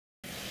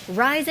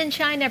Rise and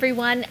shine,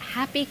 everyone.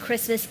 Happy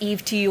Christmas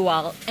Eve to you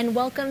all, and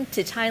welcome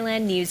to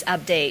Thailand News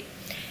Update.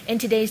 In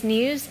today's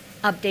news,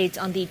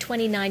 updates on the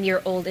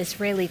 29-year-old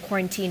Israeli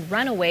quarantine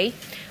runaway,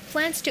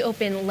 plans to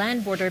open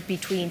land border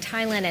between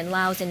Thailand and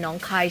Laos and Nong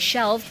Khai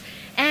shelved,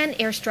 and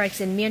airstrikes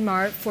in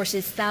Myanmar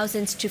forces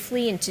thousands to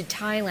flee into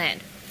Thailand.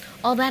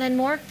 All that and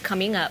more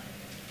coming up.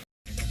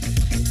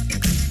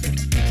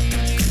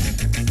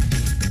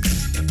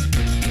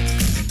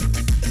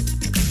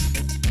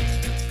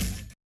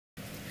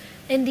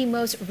 In the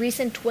most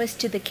recent twist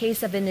to the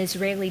case of an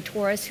Israeli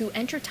tourist who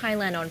entered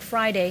Thailand on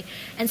Friday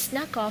and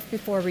snuck off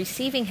before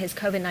receiving his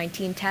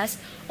COVID-19 test,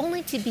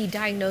 only to be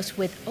diagnosed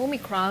with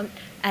Omicron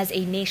as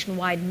a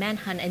nationwide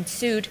manhunt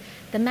ensued,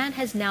 the man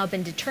has now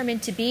been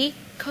determined to be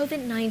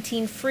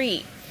COVID-19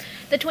 free.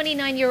 The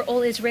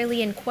 29-year-old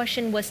Israeli in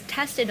question was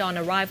tested on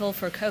arrival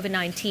for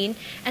COVID-19,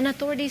 and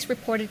authorities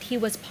reported he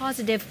was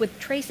positive with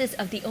traces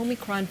of the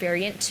Omicron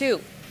variant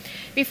too.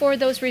 Before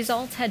those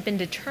results had been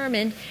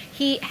determined,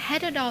 he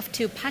headed off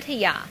to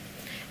Pattaya.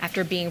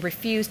 After being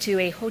refused to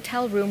a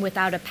hotel room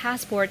without a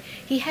passport,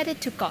 he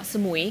headed to Koh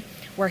Samui,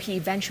 where he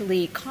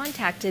eventually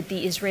contacted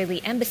the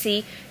Israeli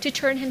embassy to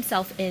turn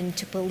himself in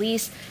to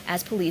police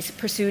as police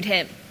pursued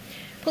him.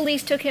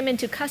 Police took him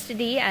into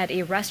custody at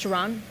a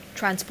restaurant,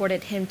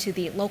 transported him to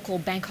the local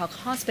Bangkok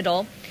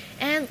hospital,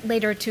 and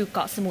later to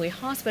Koh Samui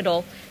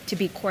Hospital to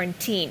be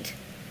quarantined,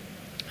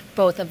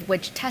 both of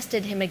which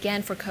tested him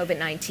again for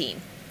COVID-19.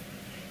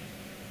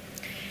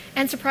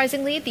 And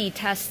surprisingly, the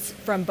tests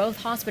from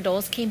both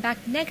hospitals came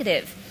back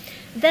negative.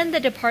 Then the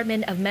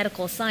Department of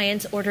Medical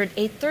Science ordered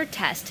a third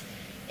test.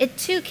 It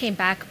too came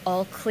back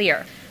all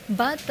clear.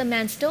 But the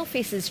man still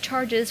faces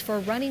charges for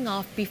running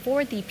off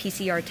before the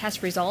PCR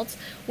test results,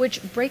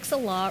 which breaks a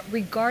law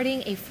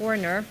regarding a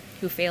foreigner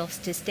who fails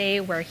to stay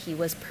where he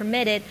was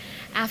permitted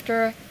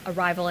after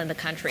arrival in the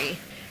country.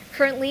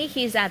 Currently,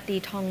 he's at the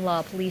Thong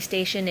La police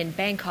station in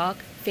Bangkok,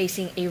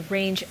 facing a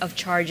range of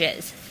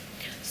charges.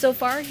 So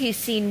far, he's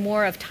seen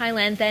more of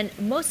Thailand than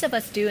most of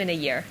us do in a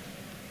year.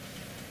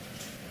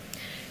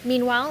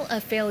 Meanwhile, a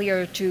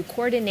failure to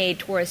coordinate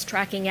tourist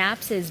tracking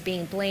apps is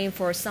being blamed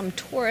for some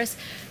tourists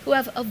who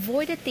have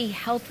avoided the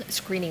health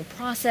screening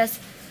process,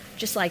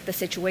 just like the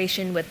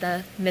situation with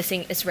the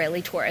missing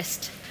Israeli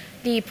tourist.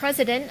 The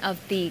president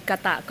of the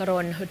Kata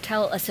Karon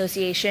Hotel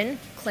Association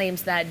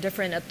claims that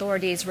different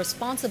authorities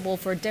responsible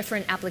for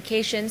different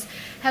applications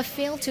have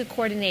failed to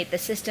coordinate the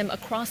system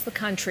across the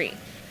country.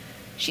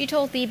 She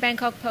told the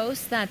Bangkok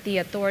Post that the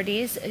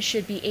authorities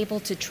should be able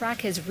to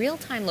track his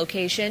real-time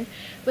location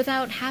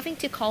without having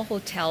to call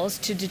hotels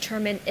to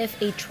determine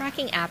if a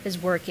tracking app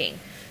is working.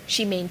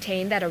 She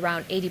maintained that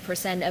around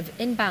 80% of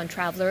inbound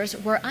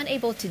travelers were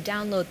unable to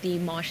download the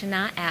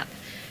Moshana app,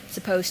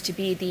 supposed to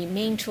be the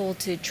main tool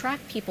to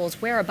track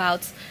people's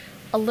whereabouts,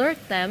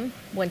 alert them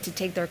when to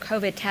take their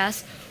COVID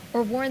test,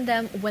 or warn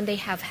them when they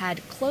have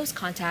had close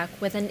contact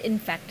with an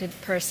infected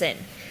person.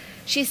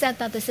 She said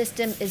that the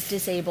system is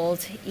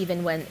disabled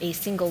even when a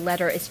single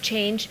letter is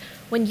changed,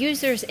 when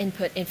users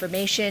input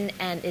information,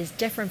 and is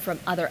different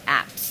from other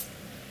apps.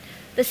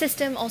 The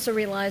system also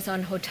relies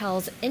on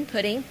hotels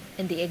inputting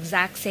in the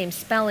exact same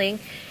spelling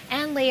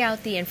and lay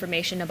out the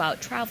information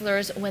about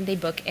travelers when they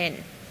book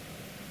in.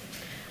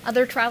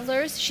 Other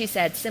travelers, she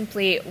said,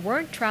 simply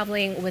weren't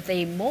traveling with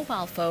a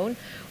mobile phone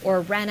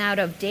or ran out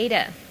of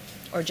data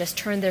or just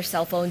turned their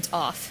cell phones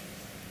off.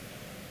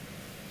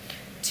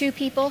 2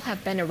 people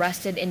have been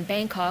arrested in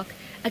Bangkok,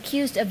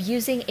 accused of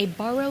using a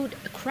borrowed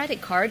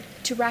credit card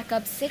to rack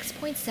up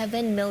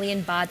 6.7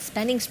 million baht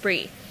spending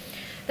spree.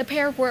 The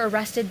pair were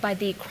arrested by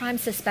the Crime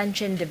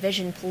Suspension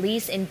Division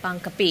Police in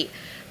Bangkok,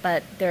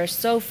 but they're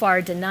so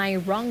far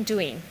denying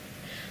wrongdoing.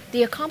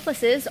 The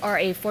accomplices are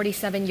a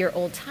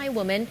 47-year-old Thai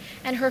woman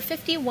and her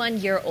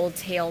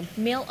 51-year-old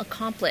male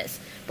accomplice,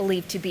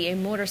 believed to be a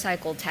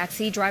motorcycle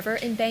taxi driver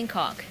in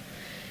Bangkok.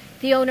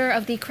 The owner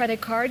of the credit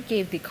card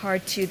gave the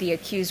card to the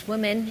accused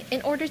woman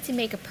in order to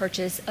make a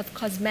purchase of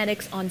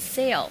cosmetics on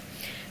sale.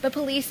 But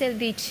police said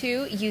the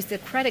two used the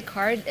credit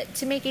card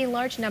to make a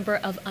large number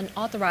of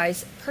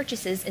unauthorized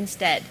purchases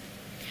instead.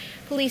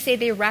 Police say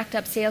they racked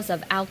up sales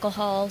of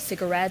alcohol,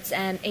 cigarettes,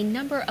 and a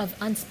number of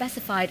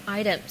unspecified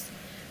items.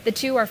 The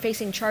two are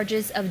facing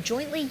charges of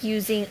jointly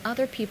using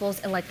other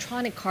people's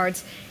electronic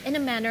cards in a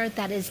manner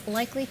that is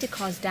likely to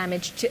cause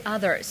damage to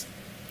others.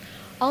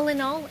 All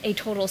in all, a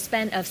total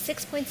spend of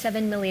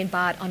 6.7 million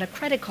baht on a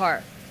credit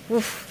card.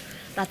 Oof,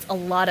 that's a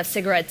lot of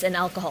cigarettes and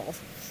alcohol.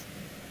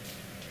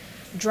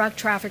 Drug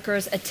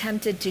traffickers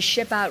attempted to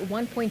ship out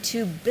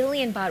 1.2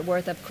 billion baht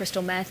worth of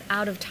crystal meth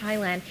out of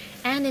Thailand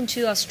and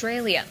into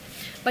Australia,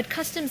 but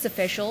customs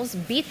officials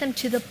beat them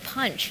to the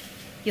punch.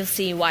 You'll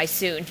see why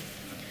soon.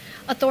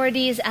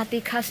 Authorities at the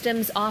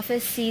customs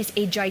office seized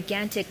a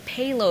gigantic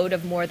payload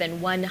of more than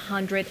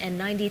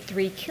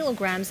 193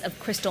 kilograms of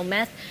crystal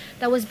meth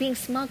that was being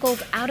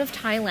smuggled out of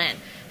Thailand,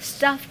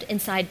 stuffed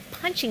inside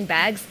punching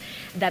bags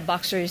that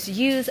boxers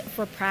use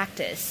for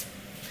practice.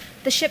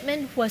 The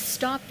shipment was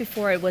stopped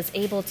before it was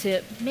able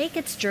to make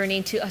its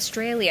journey to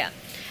Australia.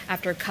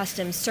 After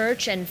customs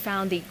searched and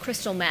found the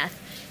crystal meth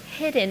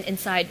hidden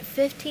inside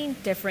 15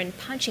 different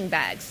punching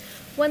bags.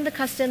 When the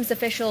customs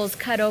officials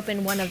cut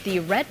open one of the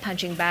red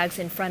punching bags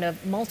in front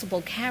of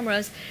multiple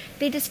cameras,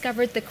 they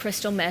discovered the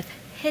crystal meth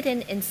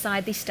hidden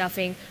inside the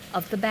stuffing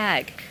of the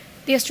bag.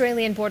 The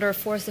Australian Border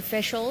Force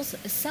officials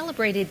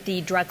celebrated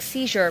the drug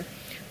seizure,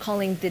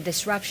 calling the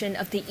disruption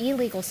of the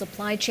illegal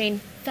supply chain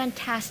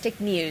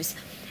fantastic news,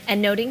 and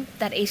noting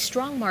that a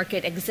strong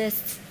market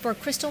exists for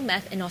crystal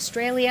meth in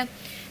Australia,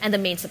 and the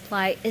main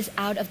supply is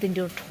out of the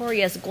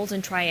notorious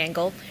Golden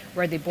Triangle,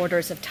 where the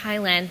borders of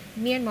Thailand,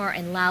 Myanmar,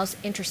 and Laos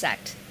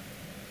intersect.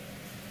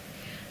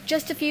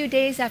 Just a few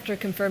days after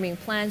confirming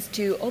plans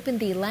to open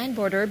the land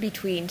border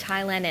between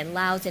Thailand and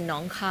Laos in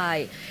Nong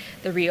Khai,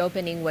 the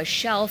reopening was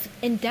shelved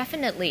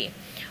indefinitely,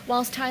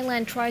 whilst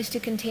Thailand tries to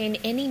contain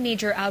any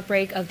major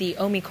outbreak of the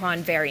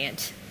Omicron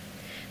variant.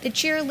 The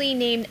cheerily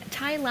named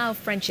Thai-Lao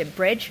Friendship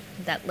Bridge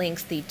that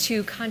links the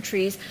two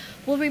countries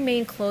will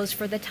remain closed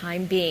for the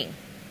time being,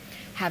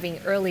 having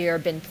earlier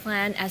been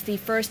planned as the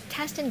first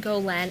test-and-go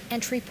land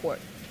entry port.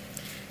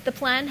 The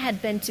plan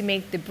had been to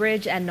make the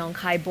bridge at Nong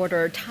Khai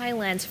border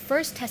Thailand's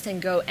first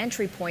test-and-go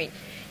entry point.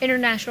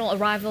 International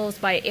arrivals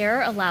by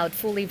air allowed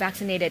fully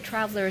vaccinated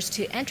travelers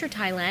to enter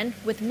Thailand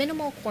with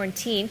minimal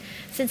quarantine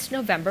since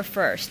November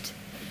 1st.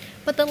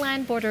 But the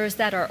land borders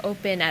that are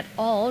open at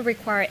all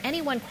require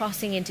anyone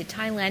crossing into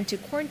Thailand to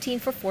quarantine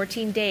for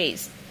 14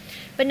 days.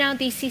 But now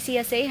the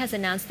CCSA has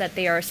announced that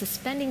they are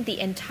suspending the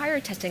entire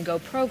test-and-go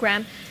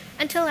program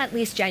until at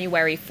least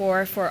January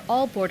 4 for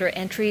all border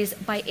entries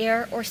by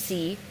air or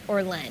sea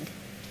or land.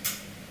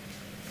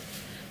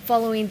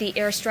 Following the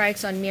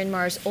airstrikes on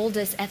Myanmar's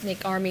oldest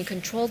ethnic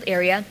army-controlled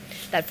area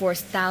that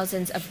forced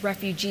thousands of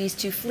refugees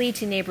to flee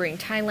to neighboring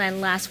Thailand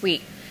last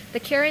week, the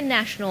Karen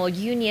National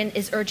Union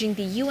is urging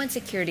the UN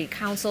Security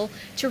Council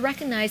to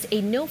recognize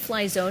a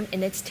no-fly zone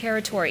in its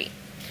territory.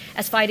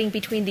 As fighting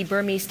between the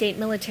Burmese state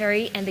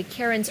military and the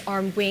Karen's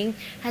armed wing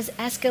has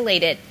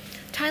escalated,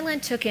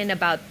 Thailand took in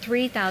about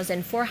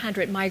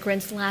 3,400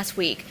 migrants last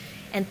week,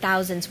 and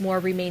thousands more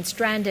remain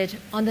stranded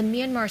on the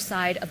Myanmar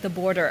side of the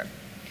border,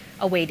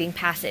 awaiting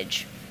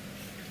passage.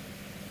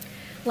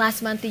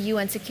 Last month, the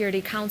UN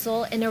Security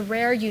Council, in a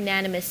rare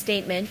unanimous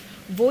statement,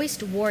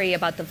 voiced worry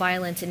about the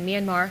violence in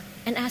Myanmar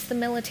and asked the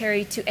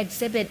military to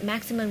exhibit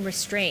maximum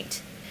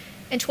restraint.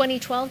 In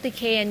 2012, the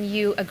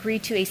KNU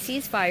agreed to a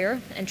ceasefire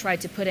and tried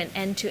to put an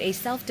end to a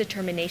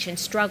self-determination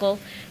struggle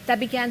that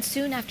began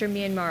soon after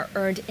Myanmar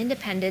earned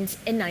independence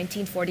in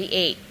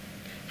 1948.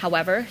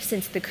 However,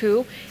 since the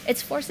coup,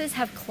 its forces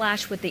have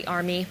clashed with the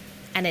army,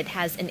 and it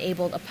has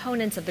enabled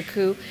opponents of the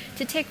coup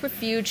to take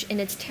refuge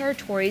in its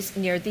territories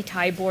near the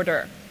Thai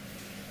border.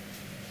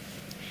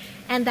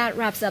 And that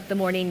wraps up the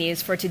morning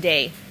news for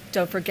today.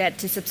 Don't forget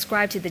to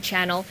subscribe to the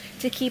channel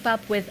to keep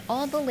up with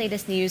all the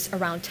latest news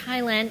around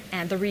Thailand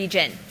and the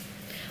region.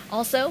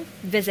 Also,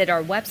 visit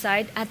our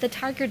website at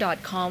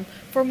thetiger.com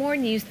for more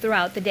news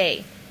throughout the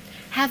day.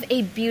 Have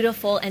a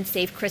beautiful and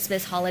safe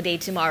Christmas holiday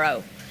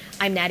tomorrow.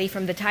 I'm Natty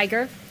from The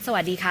Tiger. ส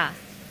วัสดีค่ะ